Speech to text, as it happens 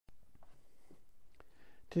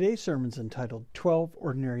Today's sermon is entitled 12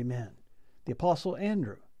 Ordinary Men. The Apostle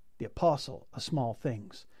Andrew, the Apostle of Small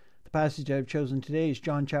Things. The passage I've chosen today is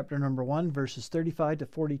John chapter number 1, verses 35 to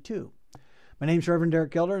 42. My name is Reverend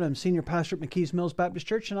Derek Gelder, and I'm Senior Pastor at McKees Mills Baptist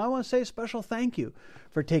Church, and I want to say a special thank you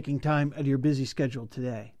for taking time out of your busy schedule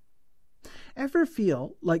today. Ever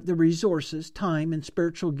feel like the resources, time, and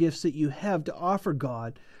spiritual gifts that you have to offer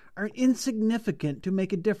God are insignificant to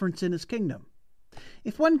make a difference in His kingdom?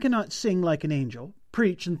 If one cannot sing like an angel,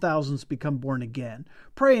 preach and thousands become born again,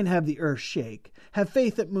 pray and have the earth shake, have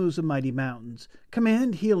faith that moves the mighty mountains,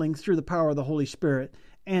 command healing through the power of the Holy Spirit,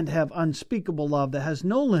 and have unspeakable love that has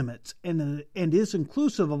no limits and is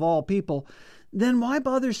inclusive of all people, then why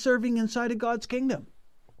bother serving inside of God's kingdom?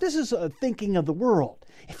 This is a thinking of the world.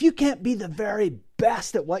 If you can't be the very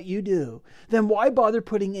best at what you do, then why bother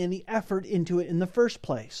putting any effort into it in the first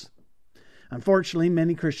place? Unfortunately,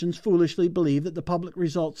 many Christians foolishly believe that the public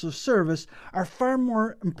results of service are far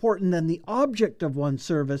more important than the object of one's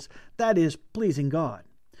service, that is, pleasing God.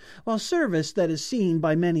 While service that is seen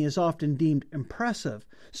by many is often deemed impressive,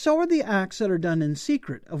 so are the acts that are done in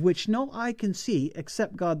secret, of which no eye can see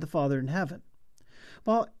except God the Father in heaven.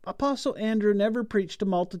 While Apostle Andrew never preached to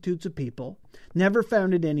multitudes of people, never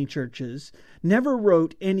founded any churches, never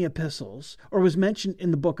wrote any epistles, or was mentioned in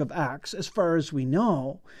the book of Acts, as far as we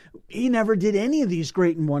know, he never did any of these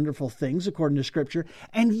great and wonderful things according to Scripture,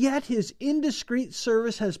 and yet his indiscreet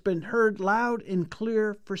service has been heard loud and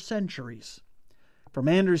clear for centuries. From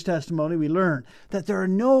Andrew's testimony, we learn that there are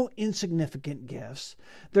no insignificant gifts.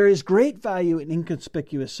 There is great value in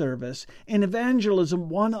inconspicuous service, and evangelism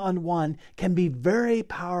one-on-one can be very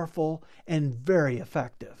powerful and very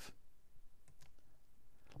effective.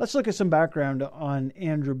 Let's look at some background on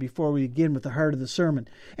Andrew before we begin with the heart of the sermon.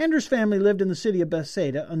 Andrew's family lived in the city of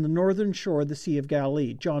Bethsaida on the northern shore of the Sea of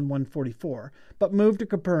Galilee, John 1:44, but moved to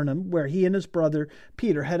Capernaum, where he and his brother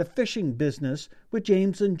Peter had a fishing business with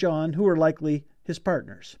James and John, who were likely his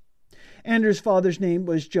partners. Andrew's father's name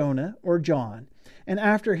was Jonah, or John, and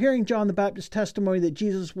after hearing John the Baptist's testimony that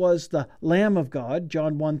Jesus was the Lamb of God,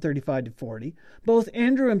 John 1:35 to 40, both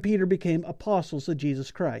Andrew and Peter became apostles of Jesus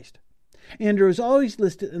Christ. Andrew is always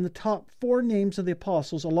listed in the top 4 names of the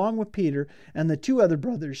apostles, along with Peter and the 2 other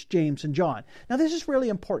brothers, James and John. Now, this is really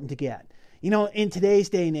important to get. You know, in today's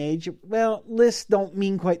day and age, lists don't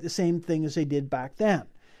mean quite the same thing as they did back then.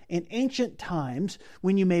 In ancient times,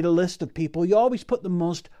 when you made a list of people, you always put the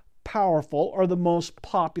most powerful or the most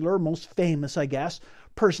popular, most famous,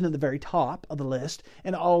 person at the very top of the list,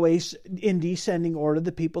 and always in descending order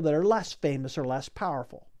the people that are less famous or less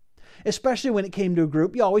powerful. Especially when it came to a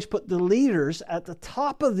group, you always put the leaders at the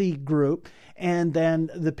top of the group and then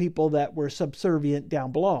the people that were subservient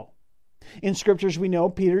down below. In Scriptures, we know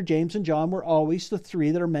Peter, James, and John were always the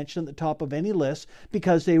 3 that are mentioned at the top of any list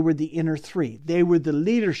because they were the inner 3. They were the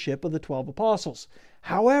leadership of the 12 apostles.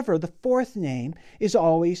 However, the 4th name is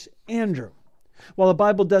always Andrew. While the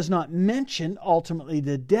Bible does not mention ultimately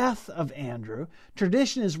the death of Andrew,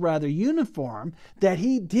 tradition is rather uniform that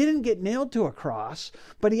he didn't get nailed to a cross,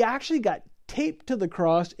 but he actually got taped to the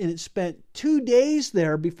cross, and it spent 2 days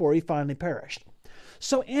there before he finally perished.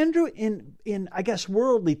 So Andrew, in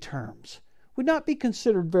worldly terms, would not be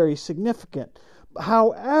considered very significant.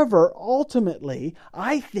 However, ultimately,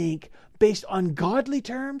 I think, based on godly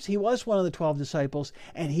terms, he was one of the 12 disciples,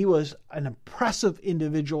 and he was an impressive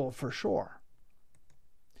individual for sure.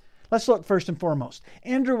 Let's look first and foremost.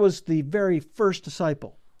 Andrew was the very first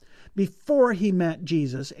disciple. Before he met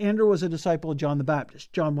Jesus, Andrew was a disciple of John the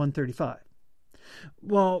Baptist, John 1:35.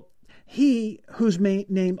 Well, he, whose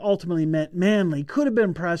name ultimately meant manly, could have been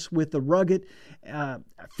impressed with the rugged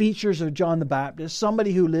features of John the Baptist,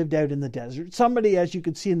 somebody who lived out in the desert, somebody, as you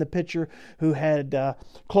could see in the picture, who had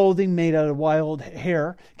clothing made out of wild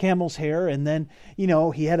hair, camel's hair, and then,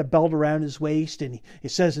 he had a belt around his waist, and it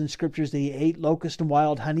says in Scriptures that he ate locust and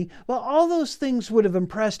wild honey. Well, all those things would have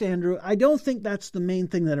impressed Andrew. I don't think that's the main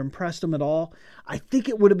thing that impressed him at all. I think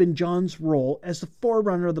it would have been John's role as the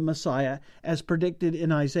forerunner of the Messiah, as predicted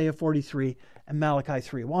in Isaiah 43 and Malachi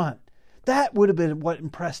 3:1. That would have been what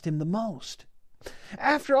impressed him the most.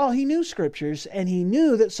 After all, he knew Scriptures, and he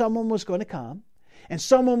knew that someone was going to come, and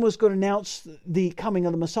someone was going to announce the coming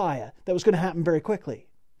of the Messiah that was going to happen very quickly.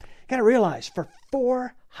 You got to realize, for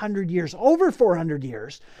 400 years, over 400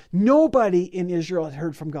 years, nobody in Israel had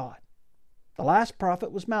heard from God. The last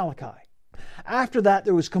prophet was Malachi. After that,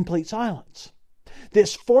 there was complete silence.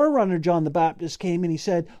 This forerunner, John the Baptist, came and he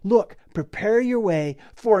said, look, prepare your way,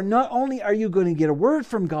 for not only are you going to get a word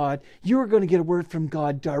from God, you are going to get a word from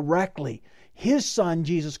God directly. His Son,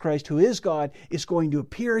 Jesus Christ, who is God, is going to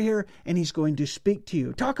appear here and He's going to speak to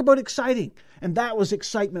you. Talk about exciting. And that was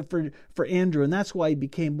excitement for Andrew, and that's why he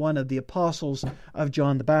became one of the apostles of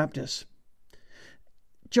John the Baptist.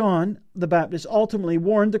 John the Baptist ultimately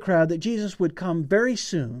warned the crowd that Jesus would come very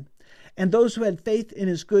soon, and those who had faith in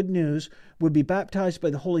His good news would be baptized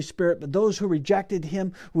by the Holy Spirit, but those who rejected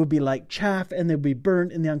Him would be like chaff and they would be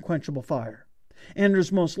burned in the unquenchable fire.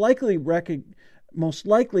 Andrews most likely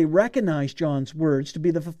recognized John's words to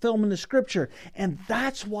be the fulfillment of Scripture, and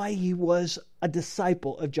that's why he was a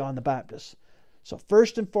disciple of John the Baptist. So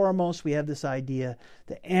first and foremost, we have this idea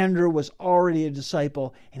that Andrew was already a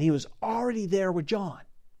disciple, and he was already there with John.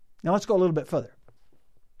 Now let's go a little bit further.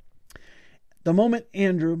 The moment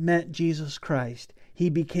Andrew met Jesus Christ, he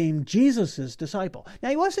became Jesus' disciple. Now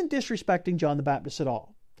he wasn't disrespecting John the Baptist at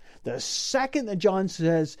all. The second that John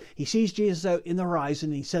says, he sees Jesus out in the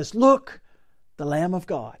horizon, he says, "Look, the Lamb of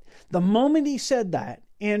God." The moment he said that,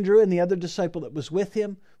 Andrew and the other disciple that was with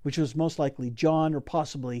him, which was most likely John or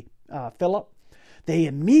possibly Philip, they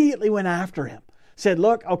immediately went after him. Said,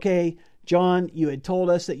 "Look, okay, John, you had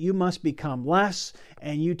told us that you must become less,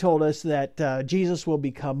 and you told us that Jesus will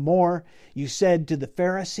become more. You said to the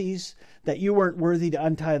Pharisees that you weren't worthy to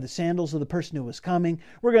untie the sandals of the person who was coming.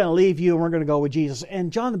 We're going to leave you and we're going to go with Jesus."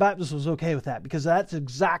 And John the Baptist was okay with that because that's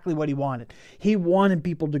exactly what he wanted. He wanted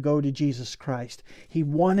people to go to Jesus Christ. He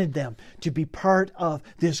wanted them to be part of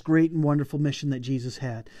this great and wonderful mission that Jesus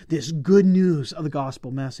had, this good news of the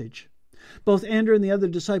gospel message. Both Andrew and the other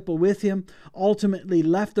disciple with him ultimately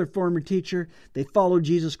left their former teacher. They followed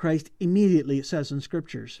Jesus Christ immediately, it says in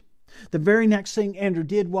Scriptures. The very next thing Andrew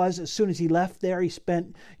did was, as soon as he left there, he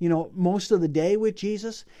spent, most of the day with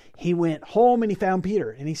Jesus. He went home and he found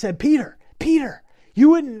Peter. And he said, Peter, you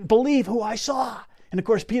wouldn't believe who I saw." And of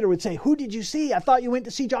course, Peter would say, "Who did you see? I thought you went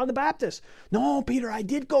to see John the Baptist." "No, Peter, I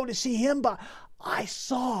did go to see him, but I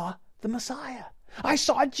saw the Messiah. I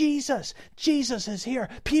saw Jesus. Jesus is here.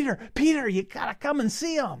 Peter, you gotta come and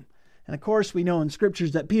see him." And of course, we know in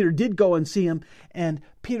Scriptures that Peter did go and see him, and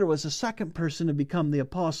Peter was the second person to become the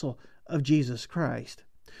apostle of Jesus Christ.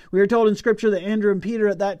 We are told in Scripture that Andrew and Peter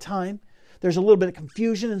at that time, there's a little bit of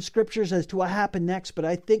confusion in Scriptures as to what happened next, but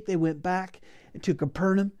I think they went back to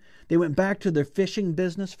Capernaum. They went back to their fishing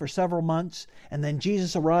business for several months, and then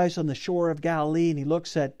Jesus arrives on the shore of Galilee, and he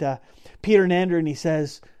looks at Peter and Andrew, and he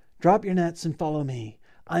says, "Drop your nets and follow me.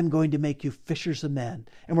 I'm going to make you fishers of men."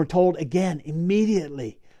 And we're told again,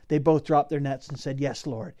 immediately, they both dropped their nets and said, "Yes,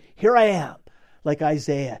 Lord, here I am." Like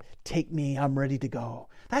Isaiah, "Take me, I'm ready to go."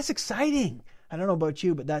 That's exciting. I don't know about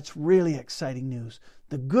you, but that's really exciting news.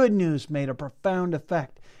 The good news made a profound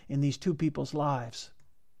effect in these two people's lives.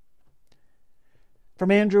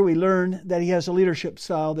 From Andrew, we learn that he has a leadership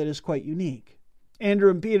style that is quite unique.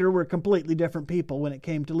 Andrew and Peter were completely different people when it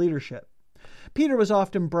came to leadership. Peter was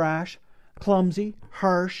often brash, clumsy,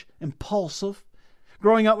 harsh, impulsive.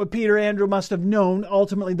 Growing up with Peter, Andrew must have known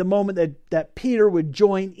ultimately the moment that Peter would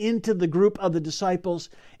join into the group of the disciples,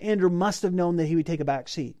 Andrew must have known that he would take a back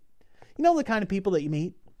seat. You know the kind of people that you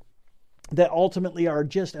meet that ultimately are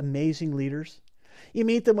just amazing leaders? You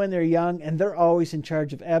meet them when they're young and they're always in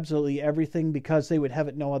charge of absolutely everything because they would have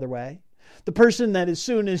it no other way. The person that as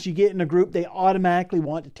soon as you get in a group, they automatically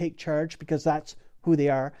want to take charge because that's who they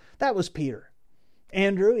are. That was Peter.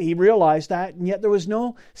 Andrew, he realized that, and yet there was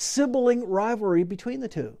no sibling rivalry between the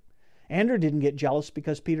two. Andrew didn't get jealous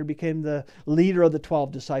because Peter became the leader of the 12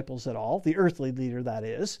 disciples at all, the earthly leader, that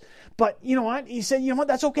is. But you know what? He said,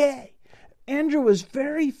 that's okay. Andrew was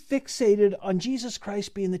very fixated on Jesus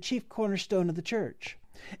Christ being the chief cornerstone of the church.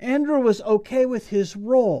 Andrew was okay with his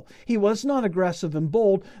role. He was not aggressive and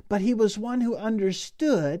bold, but he was one who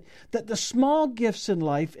understood that the small gifts in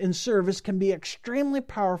life and service can be extremely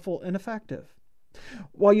powerful and effective.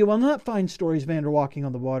 While you will not find stories of Andrew walking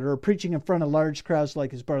on the water or preaching in front of large crowds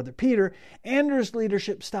like his brother Peter, Andrew's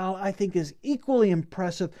leadership style, I think, is equally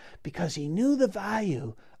impressive because he knew the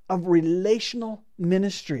value of relational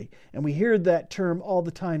ministry. And we hear that term all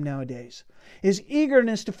the time nowadays. His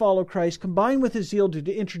eagerness to follow Christ, combined with his zeal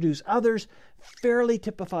to introduce others, fairly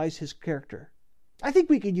typifies his character. I think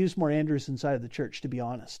we could use more Andrews inside of the church, to be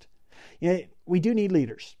honest. We do need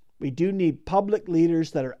leaders. We do need public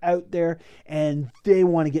leaders that are out there and they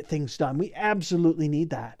want to get things done. We absolutely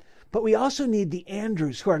need that. But we also need the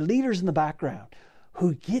Andrews who are leaders in the background,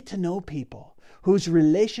 who get to know people, whose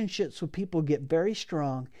relationships with people get very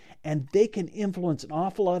strong, and they can influence an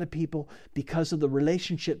awful lot of people because of the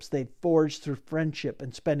relationships they've forged through friendship,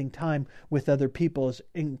 and spending time with other people is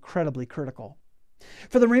incredibly critical.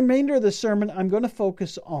 For the remainder of the sermon, I'm going to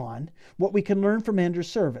focus on what we can learn from Andrew's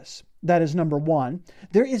service. That is, number one,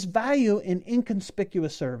 there is value in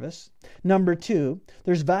inconspicuous service. Number two,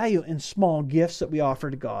 there's value in small gifts that we offer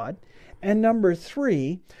to God. And number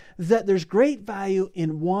three, that there's great value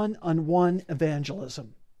in one-on-one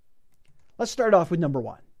evangelism. Let's start off with number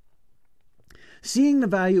one. Seeing the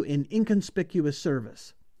value in inconspicuous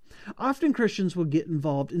service. Often Christians will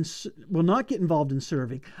not get involved in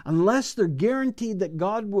serving unless they're guaranteed that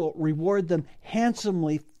God will reward them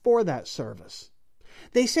handsomely for that service.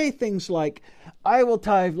 They say things like, I will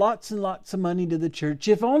tithe lots and lots of money to the church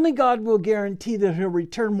if only God will guarantee that He'll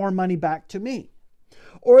return more money back to me.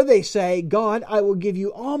 Or they say, God, I will give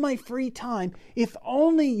you all my free time if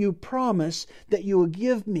only you promise that you will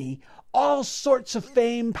give me all sorts of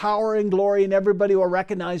fame, power, and glory, and everybody will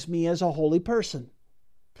recognize me as a holy person.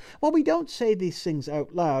 While we don't say these things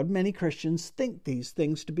out loud, many Christians think these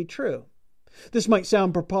things to be true. This might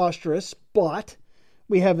sound preposterous, but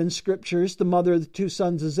we have in Scriptures the mother of the two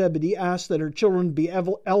sons of Zebedee asked that her children be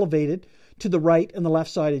elevated to the right and the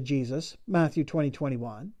left side of Jesus, Matthew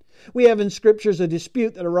 20:21. We have in Scriptures a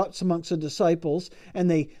dispute that erupts amongst the disciples, and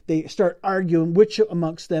they start arguing which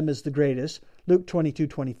amongst them is the greatest, Luke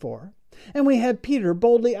 22:24. And we have Peter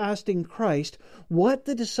boldly asking Christ what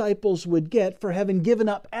the disciples would get for having given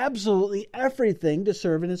up absolutely everything to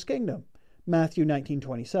serve in His kingdom. Matthew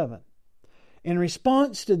 19:27. In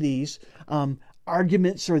response to these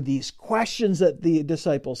arguments or these questions that the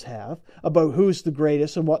disciples have about who's the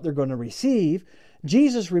greatest and what they're going to receive,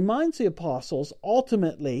 Jesus reminds the apostles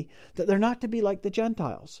ultimately that they're not to be like the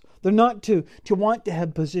Gentiles. They're not to want to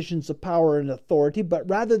have positions of power and authority, but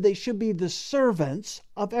rather they should be the servants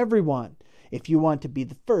of everyone. If you want to be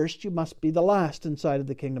the first, you must be the last inside of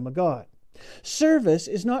the kingdom of God. Service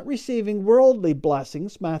is not receiving worldly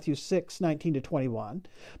blessings, Matthew 6:19-21,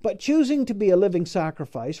 but choosing to be a living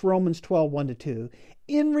sacrifice, Romans 12:1-2,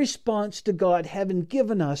 in response to God having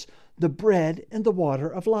given us the bread and the water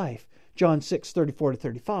of life, John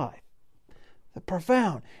 6:34-35.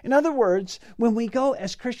 Profound. In other words, when we go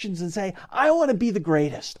as Christians and say, I want to be the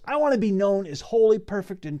greatest, I want to be known as holy,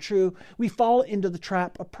 perfect, and true, we fall into the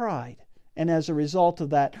trap of pride. And as a result of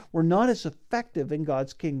that, we're not as effective in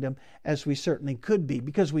God's kingdom as we certainly could be,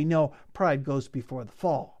 because we know pride goes before the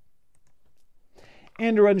fall.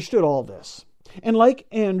 Andrew understood all this. And like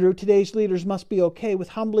Andrew, today's leaders must be okay with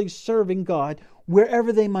humbly serving God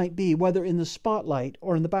wherever they might be, whether in the spotlight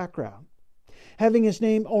or in the background. Having his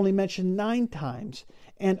name only mentioned 9 times,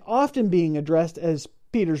 and often being addressed as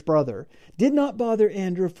Peter's brother, did not bother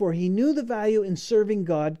Andrew, for he knew the value in serving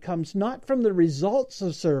God comes not from the results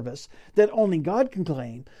of service that only God can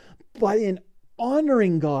claim, but in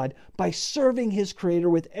honoring God by serving His Creator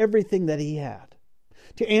with everything that He had.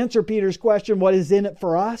 To answer Peter's question, what is in it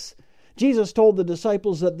for us? Jesus told the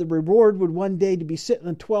disciples that the reward would one day to be sitting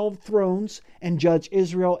on 12 thrones and judge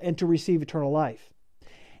Israel and to receive eternal life.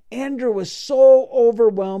 Andrew was so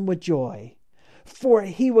overwhelmed with joy, for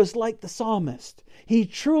he was like the psalmist. He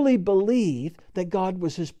truly believed that God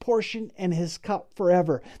was his portion and his cup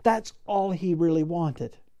forever. That's all he really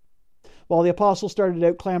wanted. While the apostles started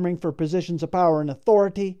out clamoring for positions of power and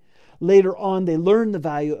authority, later on they learned the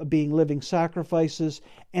value of being living sacrifices,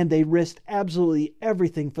 and they risked absolutely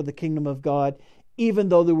everything for the kingdom of God, even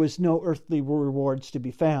though there was no earthly rewards to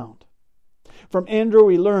be found. From Andrew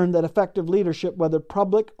we learned that effective leadership, whether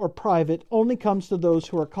public or private, only comes to those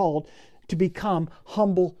who are called to become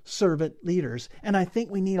humble servant leaders. And I think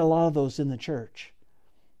we need a lot of those in the church.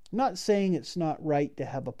 I'm not saying it's not right to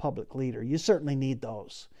have a public leader. You certainly need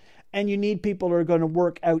those. And you need people who are going to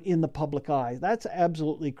work out in the public eye. That's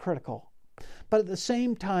absolutely critical. But at the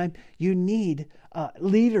same time, you need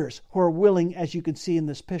leaders who are willing, as you can see in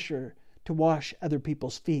this picture, to wash other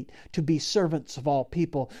people's feet, to be servants of all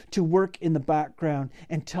people, to work in the background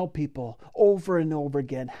and tell people over and over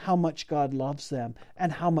again how much God loves them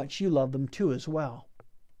and how much you love them too as well.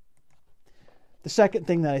 The second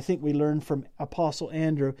thing that I think we learn from Apostle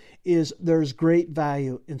Andrew is there's great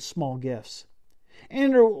value in small gifts.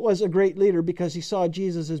 Andrew was a great leader because he saw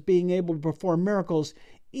Jesus as being able to perform miracles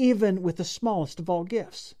even with the smallest of all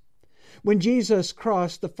gifts. When Jesus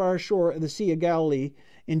crossed the far shore of the Sea of Galilee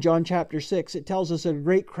in John chapter 6, it tells us that a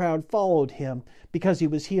great crowd followed him because he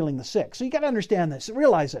was healing the sick. So you got to understand this,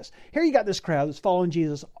 realize this. Here you got this crowd that's following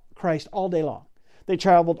Jesus Christ all day long. They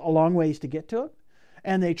traveled a long ways to get to him,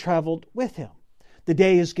 and they traveled with him. The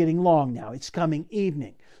day is getting long now. It's coming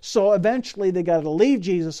evening. So eventually they got to leave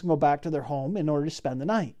Jesus and go back to their home in order to spend the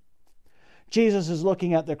night. Jesus is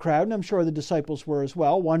looking at the crowd, and I'm sure the disciples were as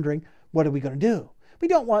well, wondering, what are we going to do? We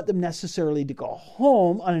don't want them necessarily to go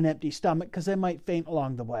home on an empty stomach because they might faint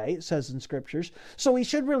along the way, it says in Scriptures. So we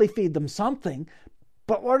should really feed them something.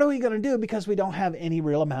 But what are we going to do because we don't have any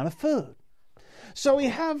real amount of food? So we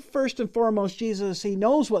have, first and foremost, Jesus, he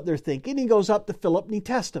knows what they're thinking. He goes up to Philip and he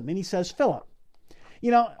tests him. And he says, Philip,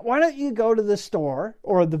 why don't you go to the store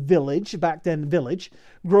or the village, back then village,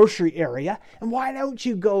 grocery area, and why don't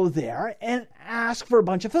you go there and ask for a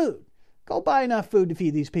bunch of food? Go buy enough food to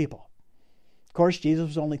feed these people. Of course, Jesus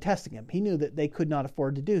was only testing him. He knew that they could not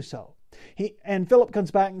afford to do so. And Philip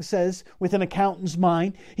comes back and says, with an accountant's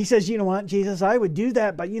mind, he says, you know what, Jesus, I would do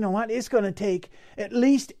that, but you know what? It's going to take at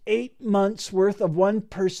least 8 months worth of one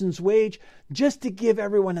person's wage just to give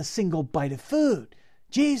everyone a single bite of food.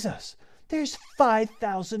 Jesus, there's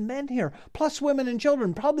 5,000 men here, plus women and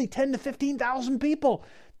children, probably 10 to 15,000 people.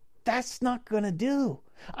 That's not going to do.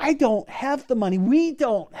 I don't have the money. We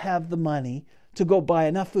don't have the money to go buy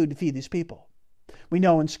enough food to feed these people. We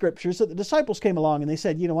know in Scriptures that the disciples came along and they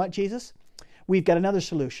said, you know what, Jesus, we've got another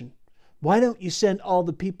solution. Why don't you send all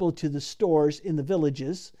the people to the stores in the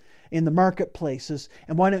villages, in the marketplaces,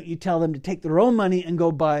 and why don't you tell them to take their own money and go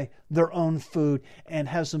buy their own food and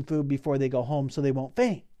have some food before they go home so they won't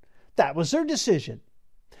faint? That was their decision.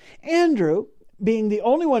 Andrew, being the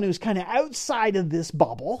only one who's kind of outside of this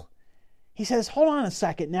bubble, he says, hold on a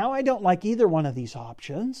second now, I don't like either one of these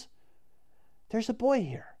options. There's a boy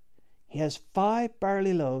here. He has 5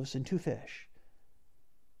 barley loaves and 2 fish.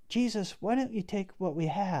 Jesus, why don't you take what we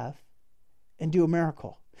have and do a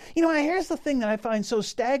miracle? Here's the thing that I find so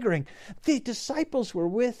staggering. The disciples were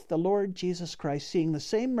with the Lord Jesus Christ, seeing the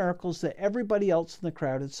same miracles that everybody else in the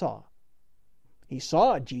crowd had saw. He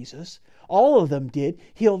saw Jesus. All of them did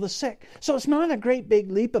heal the sick. So it's not a great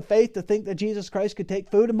big leap of faith to think that Jesus Christ could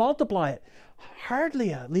take food and multiply it.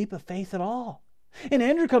 Hardly a leap of faith at all. And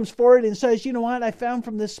Andrew comes forward and says, you know what, I found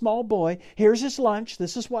from this small boy, here's his lunch,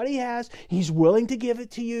 this is what he has. He's willing to give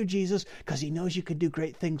it to you, Jesus, because he knows you can do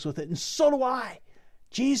great things with it. And so do I.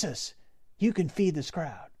 Jesus, you can feed this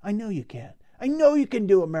crowd. I know you can. I know you can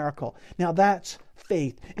do a miracle. Now that's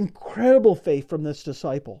faith, incredible faith from this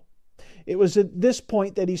disciple. It was at this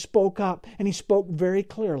point that he spoke up, and he spoke very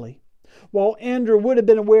clearly. While Andrew would have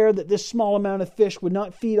been aware that this small amount of fish would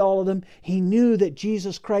not feed all of them, he knew that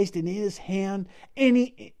Jesus Christ in his hand,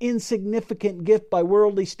 any insignificant gift by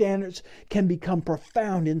worldly standards, can become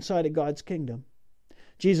profound inside of God's kingdom.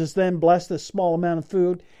 Jesus then blessed this small amount of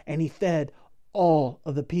food, and he fed all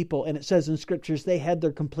of the people. And it says in Scriptures, they had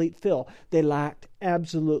their complete fill. They lacked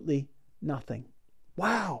absolutely nothing.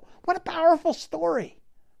 Wow, what a powerful story.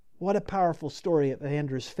 What a powerful story of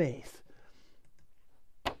Andrew's faith.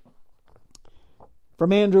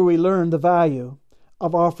 From Andrew, we learn the value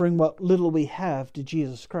of offering what little we have to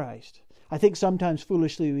Jesus Christ. I think sometimes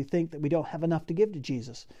foolishly we think that we don't have enough to give to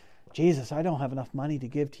Jesus. Jesus, I don't have enough money to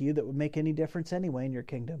give to you that would make any difference anyway in your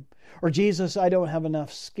kingdom. Or Jesus, I don't have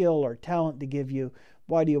enough skill or talent to give you.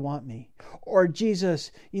 Why do you want me? Or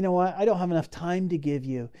Jesus, you know what? I don't have enough time to give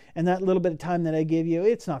you. And that little bit of time that I give you,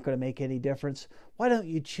 it's not going to make any difference. Why don't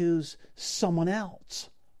you choose someone else?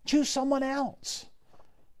 Choose someone else.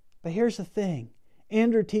 But here's the thing.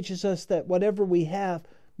 Andrew teaches us that whatever we have,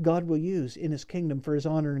 God will use in His kingdom for His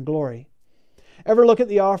honor and glory. Ever look at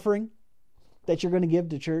the offering that you're going to give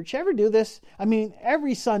to church? Ever do this? I mean,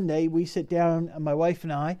 every Sunday we sit down, my wife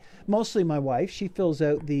and I, mostly my wife, she fills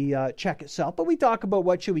out the check itself, but we talk about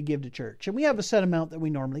what should we give to church. And we have a set amount that we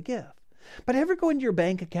normally give. But ever go into your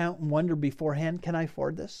bank account and wonder beforehand, can I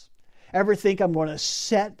afford this? Ever think I'm going to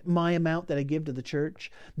set my amount that I give to the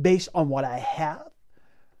church based on what I have?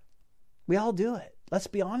 We all do it. Let's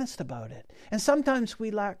be honest about it. And sometimes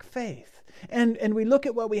we lack faith. And we look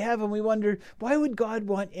at what we have and we wonder, why would God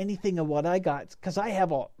want anything of what I got? Because I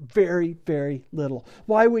have a very, very little.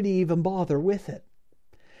 Why would He even bother with it?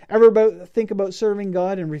 Ever think about serving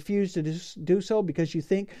God and refuse to do so because you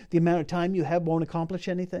think the amount of time you have won't accomplish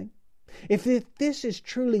anything? If this is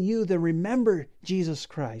truly you, then remember Jesus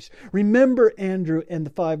Christ. Remember Andrew and the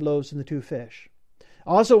 5 loaves and the 2 fish.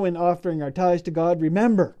 Also, when offering our tithes to God,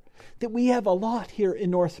 remember that we have a lot here in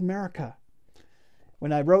North America.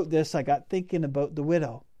 When I wrote this, I got thinking about the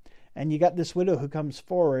widow. And you got this widow who comes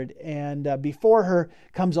forward, and before her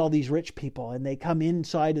comes all these rich people, and they come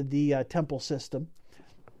inside of the temple system.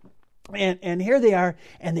 And here they are,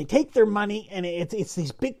 and they take their money, and it's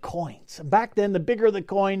these big coins. And back then, the bigger the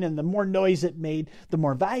coin and the more noise it made, the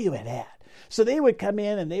more value it had. So they would come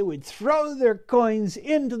in and they would throw their coins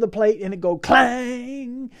into the plate and it'd go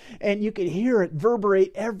clang. And you could hear it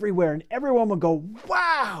reverberate everywhere. And everyone would go,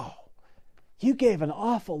 wow, you gave an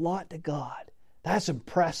awful lot to God. That's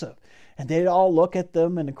impressive. And they'd all look at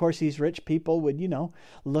them. And of course, these rich people would,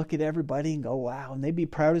 look at everybody and go, wow. And they'd be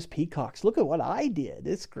proud as peacocks. Look at what I did.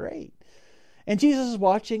 It's great. And Jesus is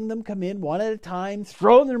watching them come in one at a time,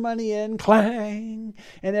 throwing their money in, clang.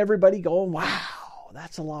 And everybody going, wow,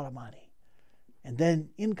 that's a lot of money. And then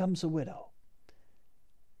in comes a widow.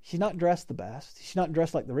 She's not dressed the best. She's not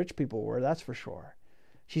dressed like the rich people were, that's for sure.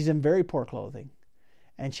 She's in very poor clothing.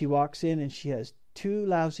 And she walks in and she has 2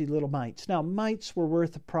 lousy little mites. Now, mites were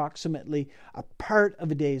worth approximately a part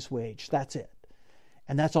of a day's wage. That's it.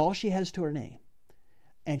 And that's all she has to her name.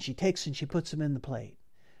 And she takes and she puts them in the plate.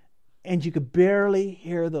 And you could barely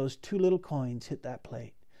hear those 2 little coins hit that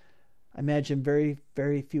plate. I imagine very,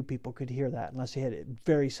 very few people could hear that unless they had a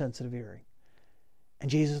very sensitive hearing. And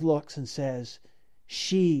Jesus looks and says,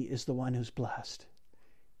 she is the one who's blessed.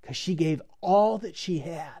 Because she gave all that she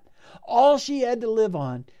had. All she had to live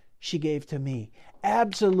on, she gave to me.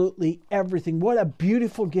 Absolutely everything. What a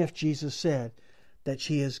beautiful gift, Jesus said, that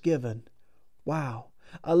she has given. Wow.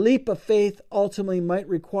 A leap of faith ultimately might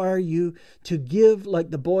require you to give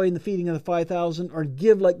like the boy in the feeding of the 5,000, or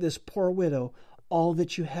give like this poor widow all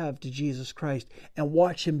that you have to Jesus Christ and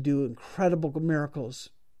watch him do incredible miracles.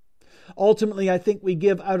 Ultimately, I think we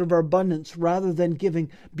give out of our abundance rather than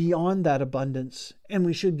giving beyond that abundance, and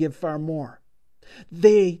we should give far more.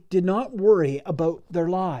 They did not worry about their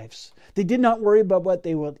lives. They did not worry about what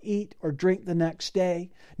they would eat or drink the next day.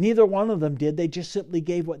 Neither one of them did. They just simply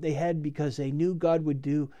gave what they had because they knew God would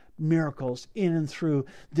do miracles in and through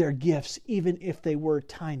their gifts, even if they were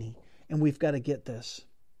tiny. And we've got to get this.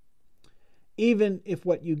 Even if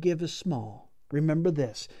what you give is small, remember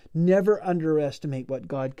this: never underestimate what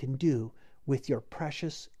God can do with your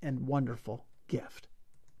precious and wonderful gift.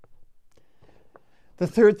 The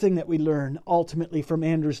third thing that we learn ultimately from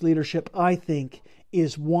Andrew's leadership, I think,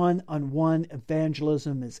 is one-on-one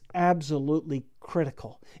evangelism is absolutely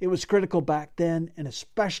critical. It was critical back then, and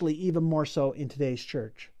especially even more so in today's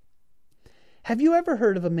church. Have you ever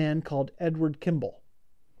heard of a man called Edward Kimball?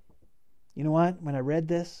 You know what? When I read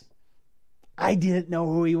this, I didn't know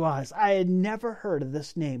who he was. I had never heard of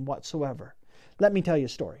this name whatsoever. Let me tell you a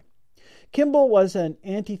story. Kimball was an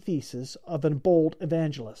antithesis of a bold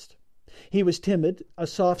evangelist. He was timid, a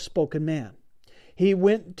soft-spoken man. He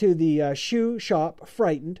went to the shoe shop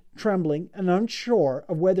frightened, trembling, and unsure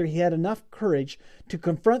of whether he had enough courage to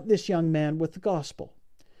confront this young man with the gospel.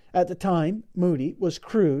 At the time, Moody was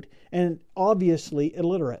crude and obviously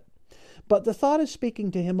illiterate. But the thought of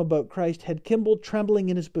speaking to him about Christ had Kimball trembling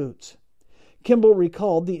in his boots. Kimball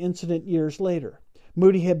recalled the incident years later.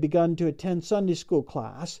 Moody had begun to attend Sunday school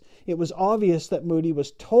class. It was obvious that Moody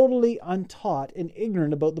was totally untaught and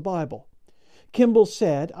ignorant about the Bible. Kimball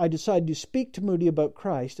said, I decided to speak to Moody about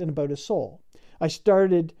Christ and about his soul. I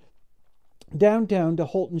started downtown to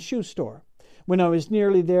Holton's shoe store. When I was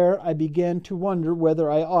nearly there, I began to wonder whether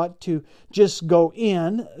I ought to just go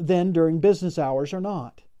in then during business hours or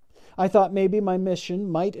not. I thought maybe my mission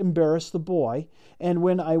might embarrass the boy, and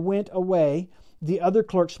when I went away, the other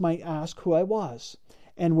clerks might ask who I was.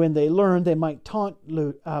 And when they learned, they might taunt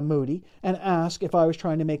Moody and ask if I was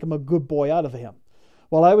trying to make him a good boy out of him.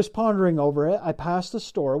 While I was pondering over it, I passed the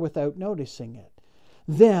store without noticing it.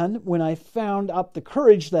 Then, when I found up the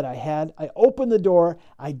courage that I had, I opened the door,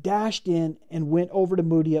 I dashed in, and went over to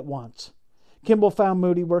Moody at once. Kimball found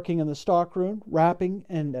Moody working in the stockroom, wrapping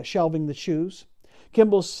and shelving the shoes.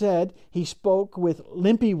 Kimball said he spoke with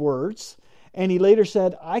limpy words, and he later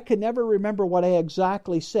said, I could never remember what I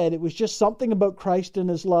exactly said. It was just something about Christ and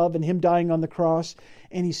his love and him dying on the cross.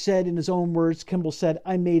 And he said in his own words, Kimball said,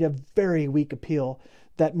 I made a very weak appeal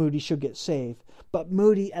that Moody should get saved. But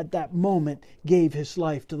Moody at that moment gave his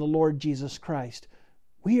life to the Lord Jesus Christ.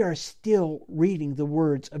 We are still reading the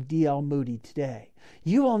words of D.L. Moody today.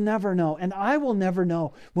 You will never know, and I will never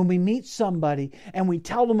know, when we meet somebody and we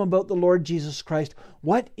tell them about the Lord Jesus Christ,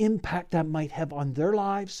 what impact that might have on their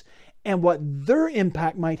lives and what their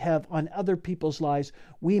impact might have on other people's lives.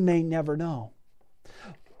 We may never know.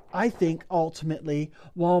 I think ultimately,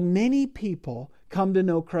 while many people come to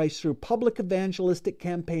know Christ through public evangelistic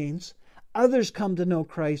campaigns, others come to know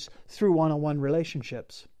Christ through one-on-one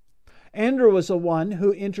relationships. Andrew was the one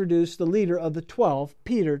who introduced the leader of the 12,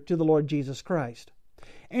 Peter, to the Lord Jesus Christ.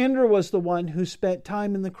 Andrew was the one who spent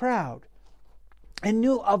time in the crowd and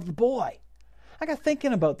knew of the boy. I got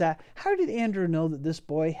thinking about that. How did Andrew know that this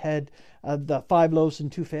boy had the 5 loaves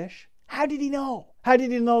and 2 fish? How did he know? How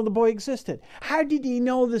did he know the boy existed? How did he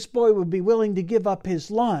know this boy would be willing to give up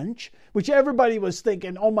his lunch, which everybody was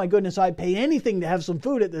thinking, oh my goodness, I'd pay anything to have some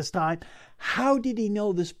food at this time. How did he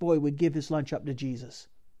know this boy would give his lunch up to Jesus?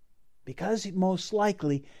 Because most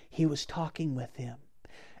likely he was talking with him.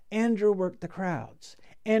 Andrew worked the crowds.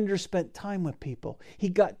 Andrew spent time with people. He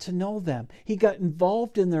got to know them. He got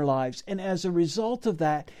involved in their lives. And as a result of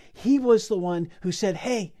that, he was the one who said,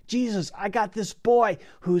 hey, Jesus, I got this boy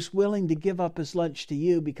who's willing to give up his lunch to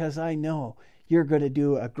you because I know you're going to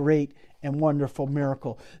do a great and wonderful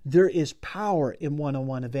miracle. There is power in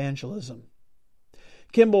one-on-one evangelism.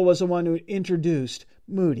 Kimball was the one who introduced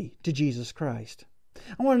Moody to Jesus Christ.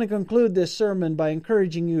 I want to conclude this sermon by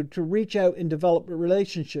encouraging you to reach out and develop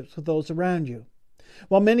relationships with those around you.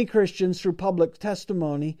 While many Christians through public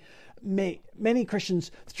testimony might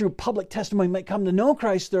come to know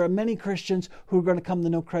Christ, there are many Christians who are going to come to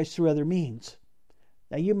know Christ through other means.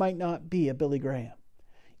 Now, you might not be a Billy Graham.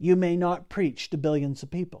 You may not preach to billions of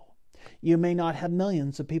people. You may not have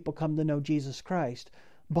millions of people come to know Jesus Christ.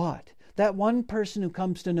 But that one person who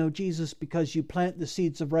comes to know Jesus because you plant the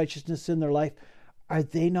seeds of righteousness in their life, are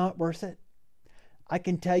they not worth it? I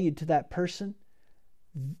can tell you to that person,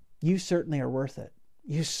 you certainly are worth it.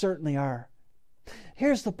 You certainly are.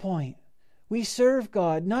 Here's the point. We serve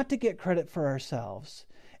God not to get credit for ourselves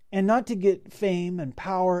and not to get fame and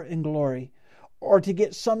power and glory or to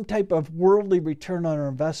get some type of worldly return on our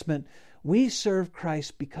investment. We serve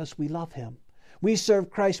Christ because we love Him. We serve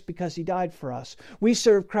Christ because He died for us. We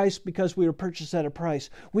serve Christ because we were purchased at a price.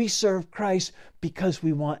 We serve Christ because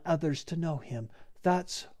we want others to know Him.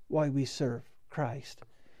 That's why we serve Christ.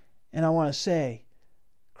 And I want to say,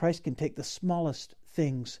 Christ can take the smallest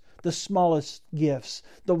things, the smallest gifts,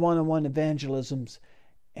 the one-on-one evangelisms,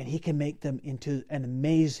 and He can make them into an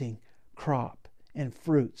amazing crop and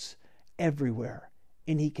fruits everywhere.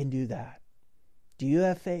 And He can do that. Do you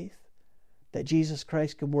have faith that Jesus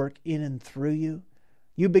Christ can work in and through you?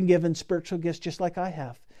 You've been given spiritual gifts just like I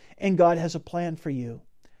have. And God has a plan for you.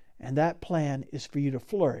 And that plan is for you to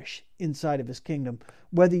flourish inside of His kingdom,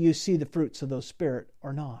 whether you see the fruits of those Spirit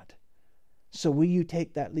or not. So will you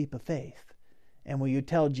take that leap of faith? And will you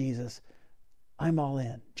tell Jesus, I'm all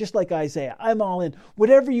in. Just like Isaiah, I'm all in.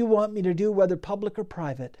 Whatever you want me to do, whether public or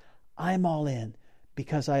private, I'm all in.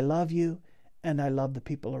 Because I love you and I love the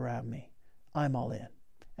people around me. I'm all in.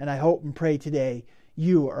 And I hope and pray today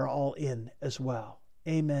you are all in as well.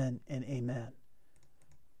 Amen and amen.